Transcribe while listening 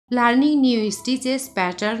Learning new stitches,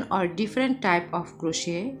 pattern or different type of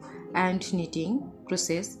crochet and knitting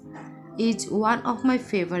process is one of my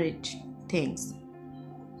favorite things.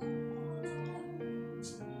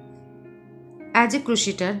 As a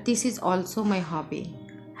crocheter, this is also my hobby.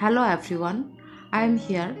 Hello everyone, I am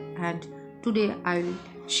here and today I will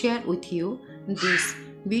share with you this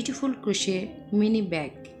beautiful crochet mini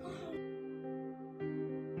bag.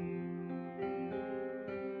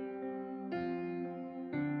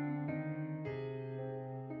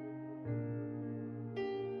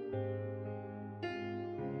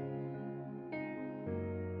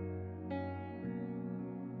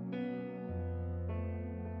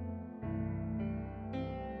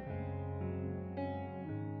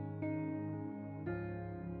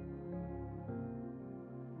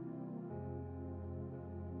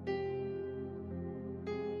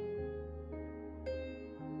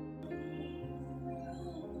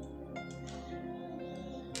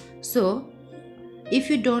 So, if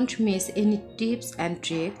you don't miss any tips and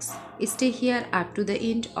tricks, stay here up to the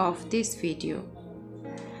end of this video.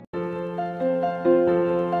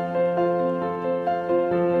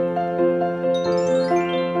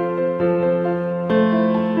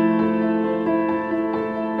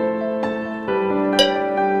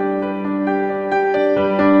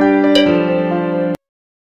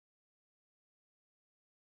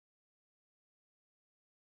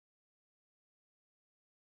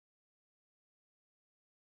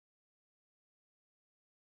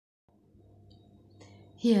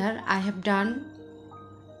 Here I have done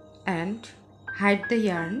and hide the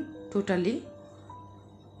yarn totally,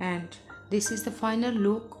 and this is the final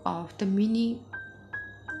look of the mini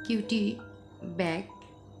cutie bag,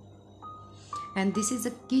 and this is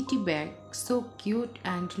a kitty bag, so cute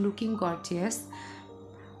and looking gorgeous.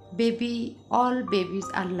 All babies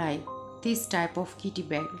are like this type of kitty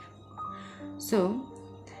bag. So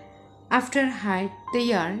after hide the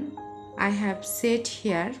yarn, I have set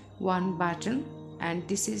here one button, and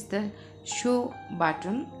this is the show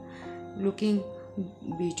button, looking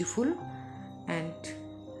beautiful, and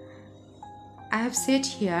I have set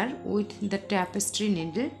here with the tapestry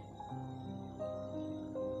needle,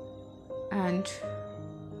 and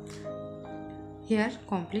here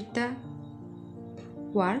complete the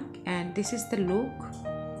work, and this is the look.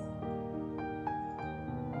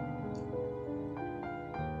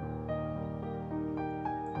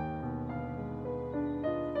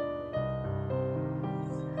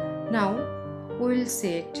 Now we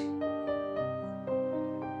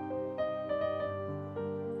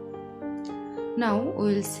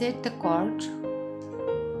will set the cord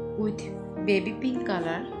with baby pink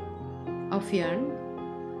color of yarn,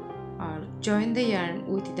 or join the yarn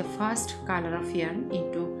with the first color of yarn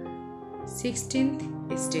into 16th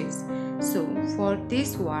stitch. So for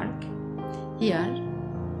this work, here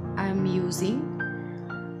I am using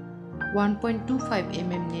 1.25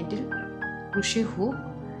 mm needle, crochet hook,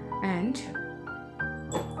 and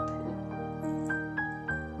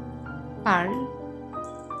pearl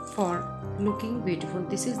for looking beautiful.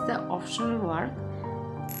 This is the optional work.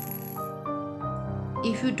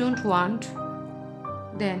 If you don't want,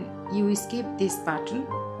 then you skip this button,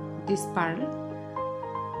 this pearl.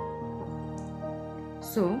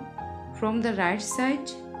 So from the right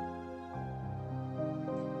side,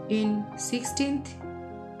 in 16th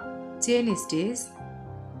chain stitch,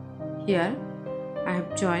 here I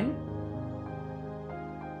have joined.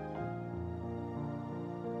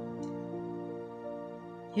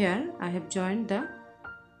 Here I have joined the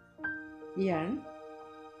yarn.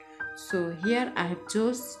 So here I have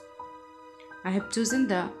chosen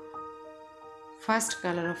the first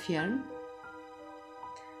color of yarn.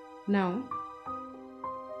 Now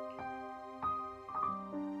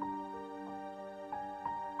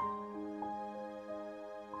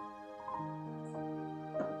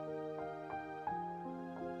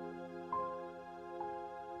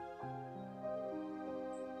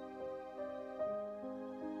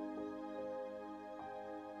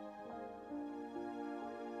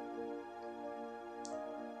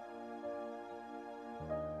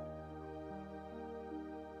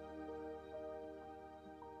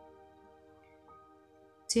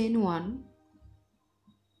chain 1,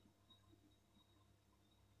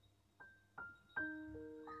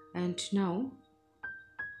 and now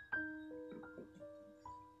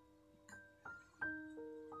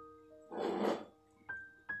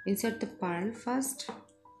insert the pearl first,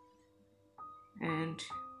 and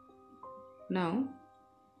now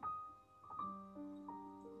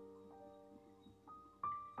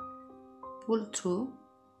pull through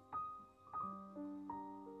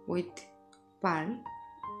with pearl.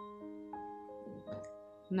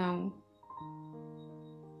 Now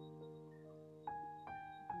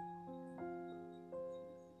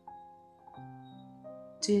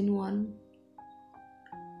chain 1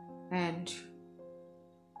 and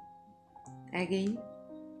again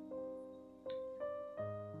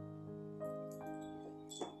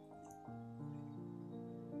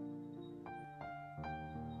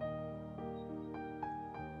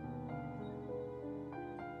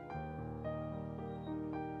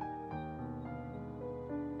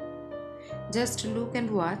just look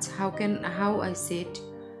and watch how I set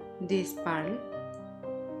this pearl.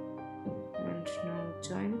 And now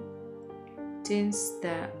join, change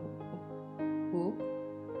the hook.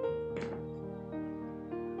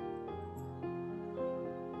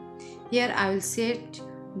 Here I will set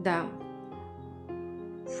the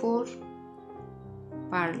 4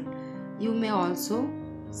 pearl. You may also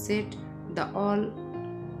set the all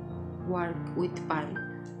work with pearl.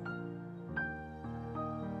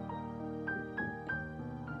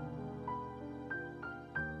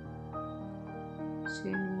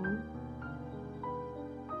 Chain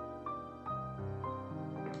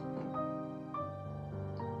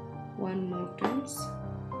 1 more times.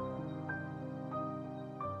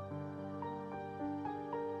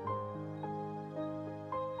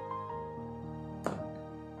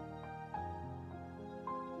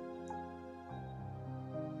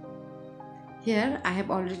 Here I have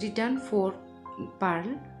already done 4 pearl.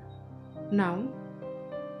 Now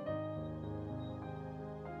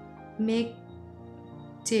make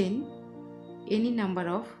chain any number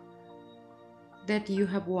of that you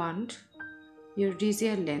have want your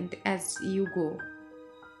desired length as you go.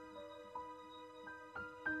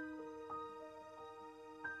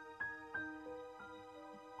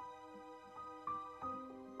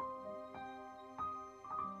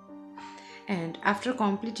 And after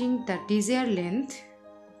completing the desired length,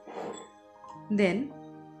 then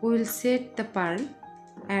we will set the pearl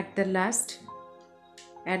at the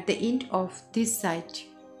end of this side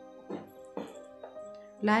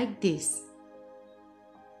like this.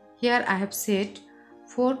 Here I have set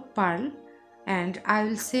 4 pearl and I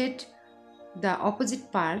will set the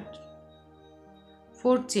opposite part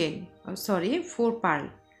 4 pearl.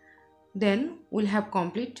 Then we'll have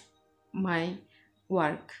complete my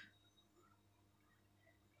work.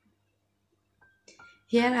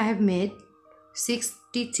 Here I have made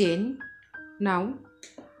 60 chain. Now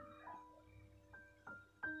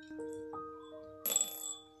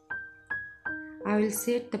I will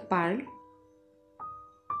set the pearl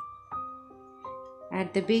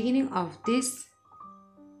at the beginning of this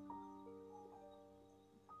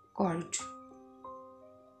cord.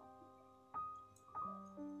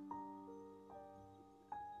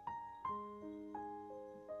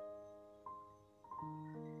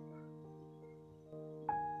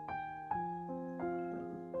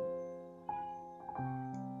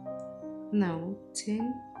 Now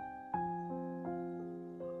chain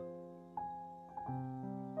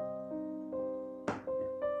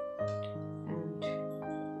and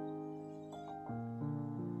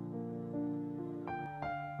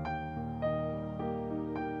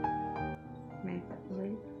make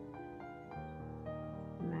oil.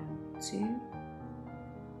 Now chain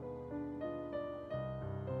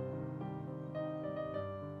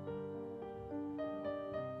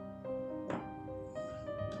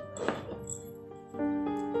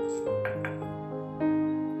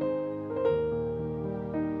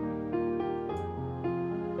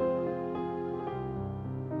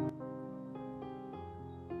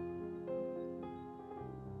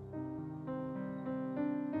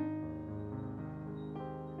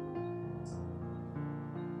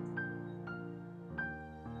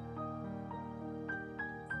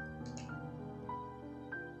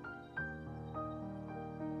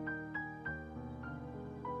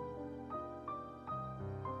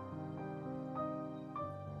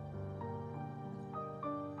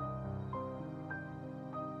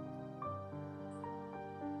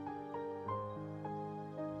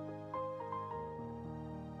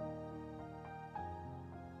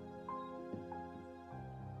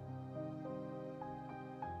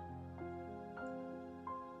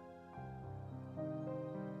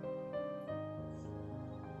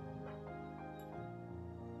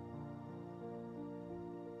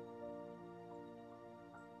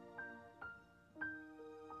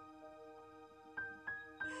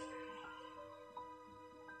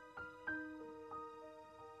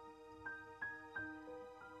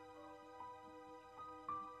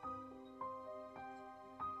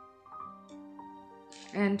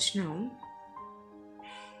and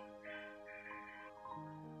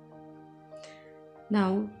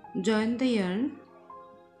now join the yarn,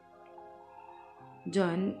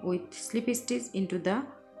 join with slip stitch into the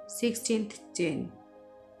 16th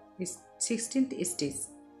stitch.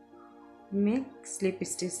 make slip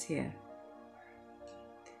stitch here.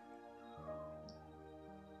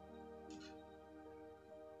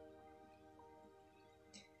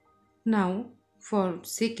 Now for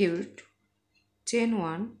secured, chain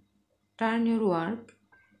 1, turn your work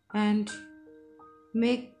and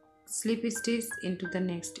make slip stitch into the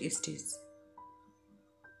next stitch.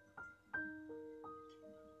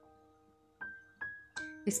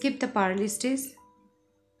 Skip the purl stitch,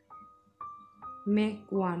 make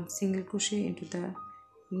 1 single crochet into the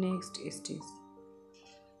next stitch.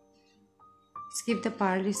 Skip the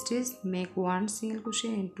purl stitch, make 1 single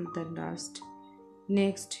crochet into the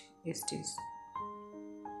next stitch.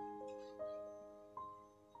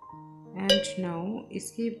 And now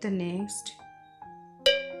skip the next,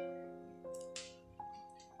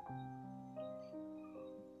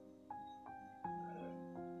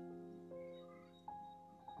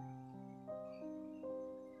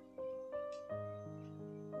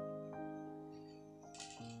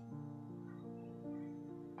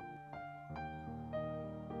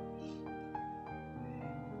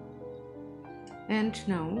 and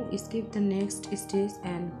now skip the next stitch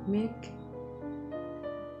and make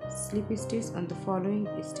slip stitch on the following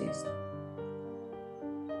stitch.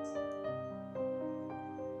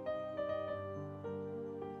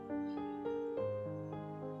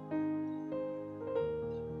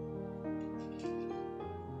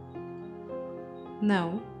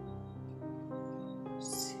 Now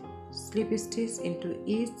slip stitch into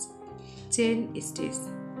each chain stitch.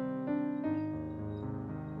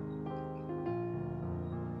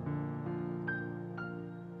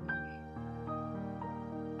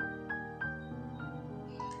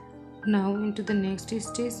 Now into the next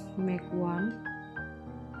stitch make 1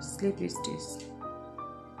 slip stitch.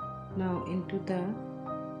 Now into the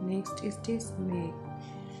next stitch make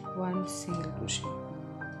 1 single crochet,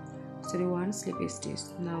 1 slip stitch.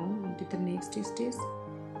 Now into the next stitch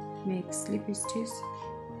make slip stitch.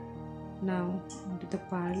 Now into the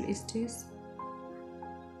purl stitch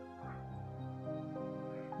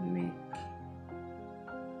make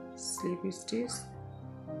slip stitch.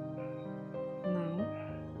 Now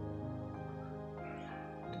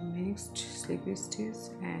the next slip stitch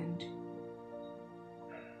and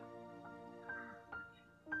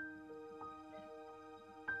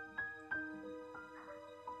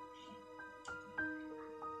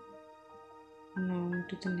now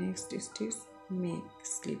into the next stitch make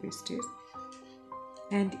slip stitch,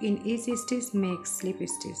 and in each stitch make slip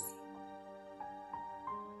stitch.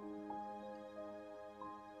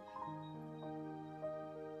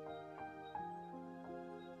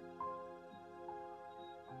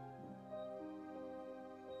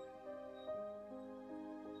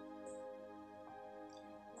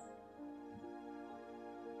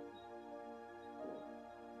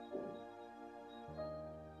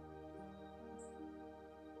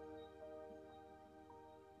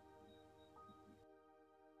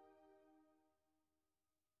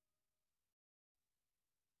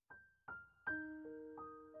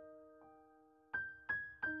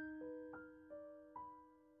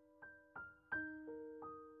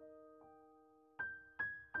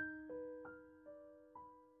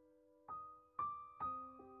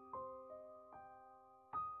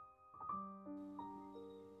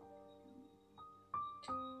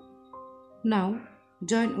 Now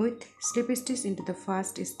join with slip stitch into the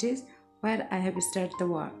first stitch where I have started the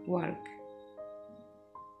work.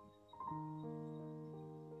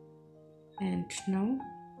 And now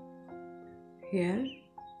here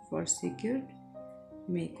for secured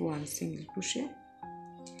make 1 single crochet.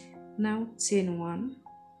 Now chain 1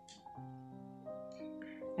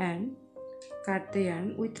 and cut the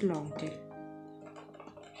yarn with long tail.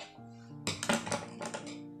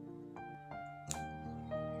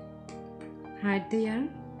 Hide the yarn.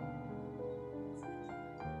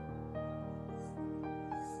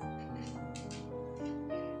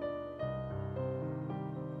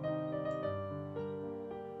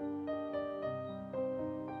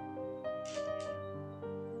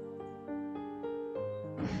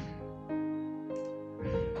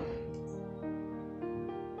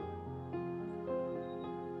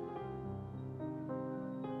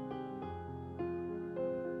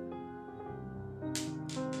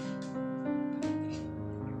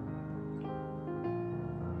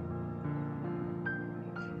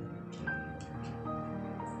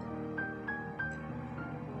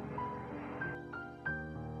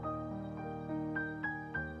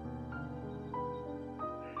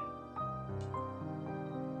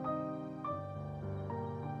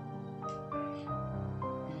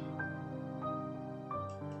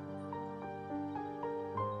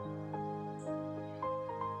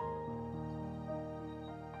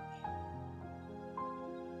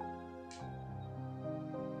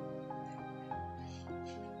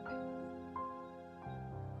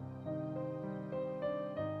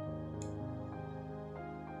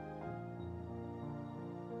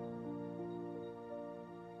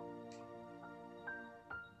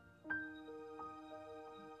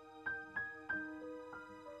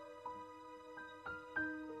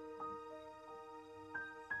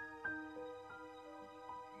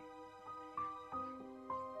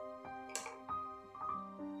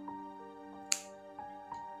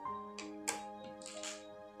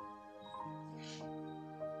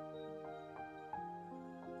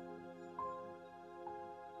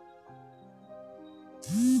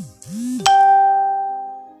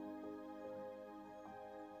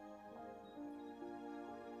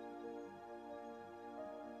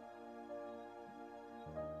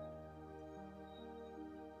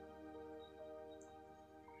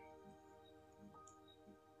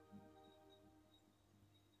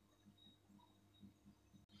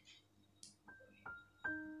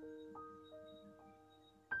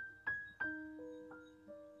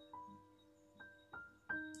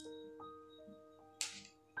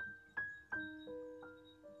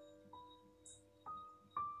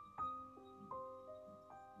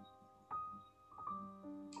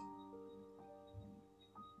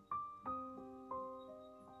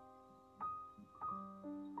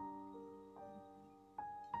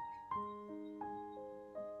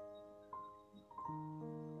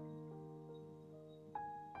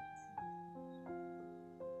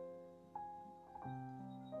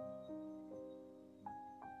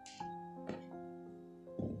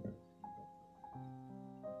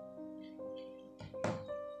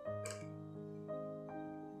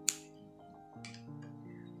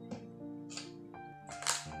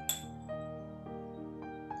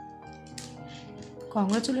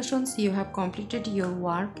 Congratulations, you have completed your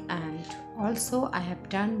work, and also I have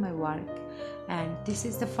done my work, and this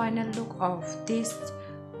is the final look of this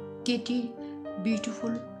kitty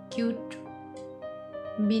beautiful cute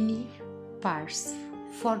mini purse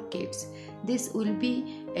for kids. This will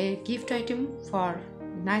be a gift item for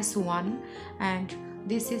nice one, and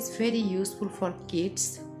this is very useful for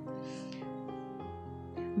kids.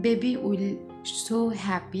 Baby will so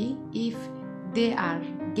happy if they are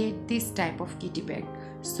get this type of kitty bag.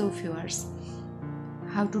 So viewers,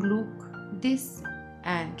 how to look this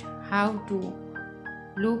and how to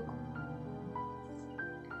look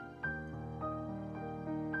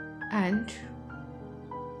and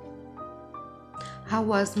how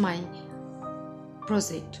was my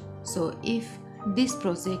project. So if this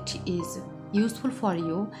project is useful for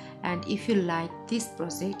you, and if you like this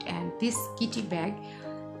project and this kitty bag,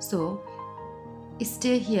 so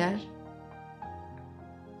stay here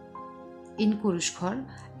in Kurush ghor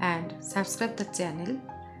and subscribe the channel.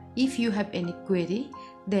 If you have any query,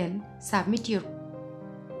 then submit your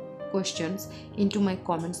questions into my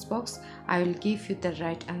comments box. I will give you the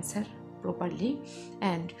right answer properly.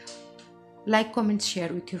 And like, comment,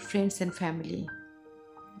 share with your friends and family.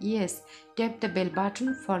 Yes, tap the bell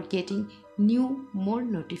button for getting new more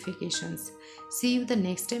notifications. See you the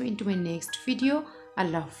next time into my next video.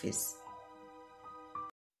 Allah Hafiz.